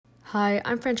Hi,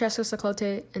 I'm Francesco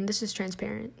Saclote, and this is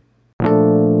Transparent.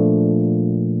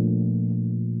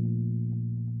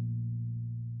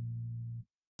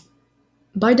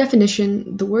 By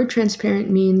definition, the word transparent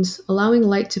means allowing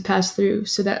light to pass through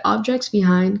so that objects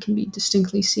behind can be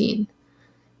distinctly seen.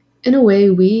 In a way,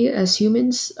 we, as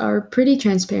humans, are pretty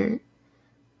transparent,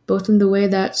 both in the way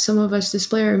that some of us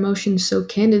display our emotions so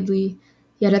candidly,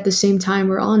 yet at the same time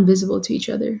we're all invisible to each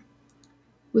other.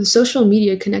 With social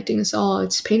media connecting us all,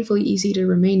 it's painfully easy to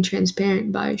remain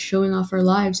transparent by showing off our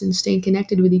lives and staying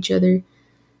connected with each other.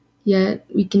 Yet,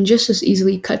 we can just as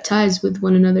easily cut ties with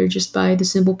one another just by the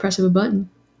simple press of a button.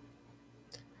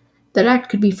 That act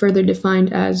could be further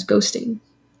defined as ghosting,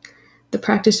 the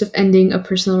practice of ending a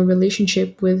personal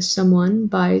relationship with someone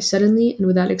by suddenly and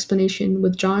without explanation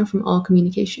withdrawing from all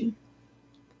communication.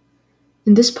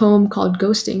 In this poem called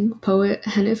Ghosting, poet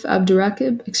Hanif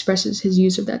Abdurraqib expresses his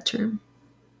use of that term.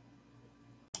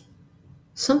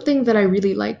 Something that I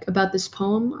really like about this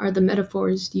poem are the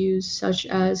metaphors used, such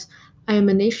as I am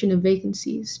a nation of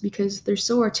vacancies, because they're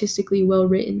so artistically well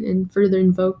written and further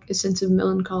invoke a sense of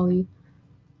melancholy.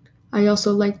 I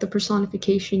also like the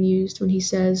personification used when he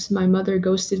says, my mother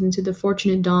ghosted into the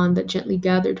fortunate dawn that gently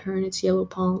gathered her in its yellow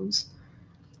palms.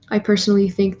 I personally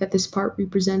think that this part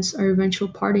represents our eventual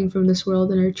parting from this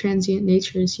world and our transient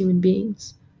nature as human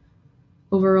beings.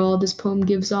 Overall, this poem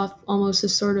gives off almost a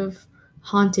sort of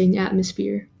haunting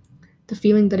atmosphere. The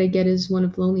feeling that I get is one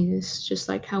of loneliness, just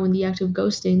like how in the act of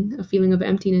ghosting, a feeling of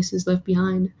emptiness is left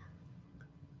behind.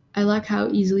 I like how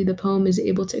easily the poem is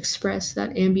able to express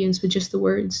that ambience with just the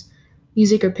words.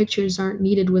 Music or pictures aren't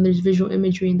needed when there's visual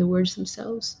imagery in the words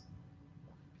themselves.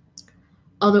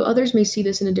 Although others may see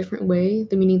this in a different way,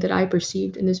 the meaning that I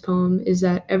perceived in this poem is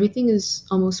that everything is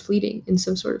almost fleeting in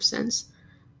some sort of sense.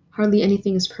 Hardly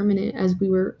anything is permanent, as we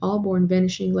were all born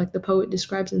vanishing, like the poet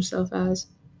describes himself as.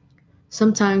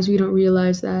 Sometimes we don't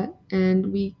realize that,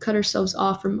 and we cut ourselves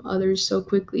off from others so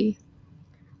quickly.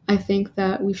 I think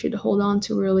that we should hold on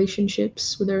to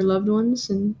relationships with our loved ones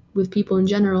and with people in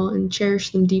general and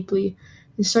cherish them deeply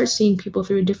and start seeing people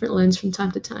through a different lens from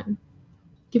time to time.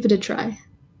 Give it a try.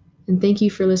 And thank you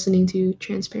for listening to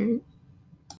Transparent.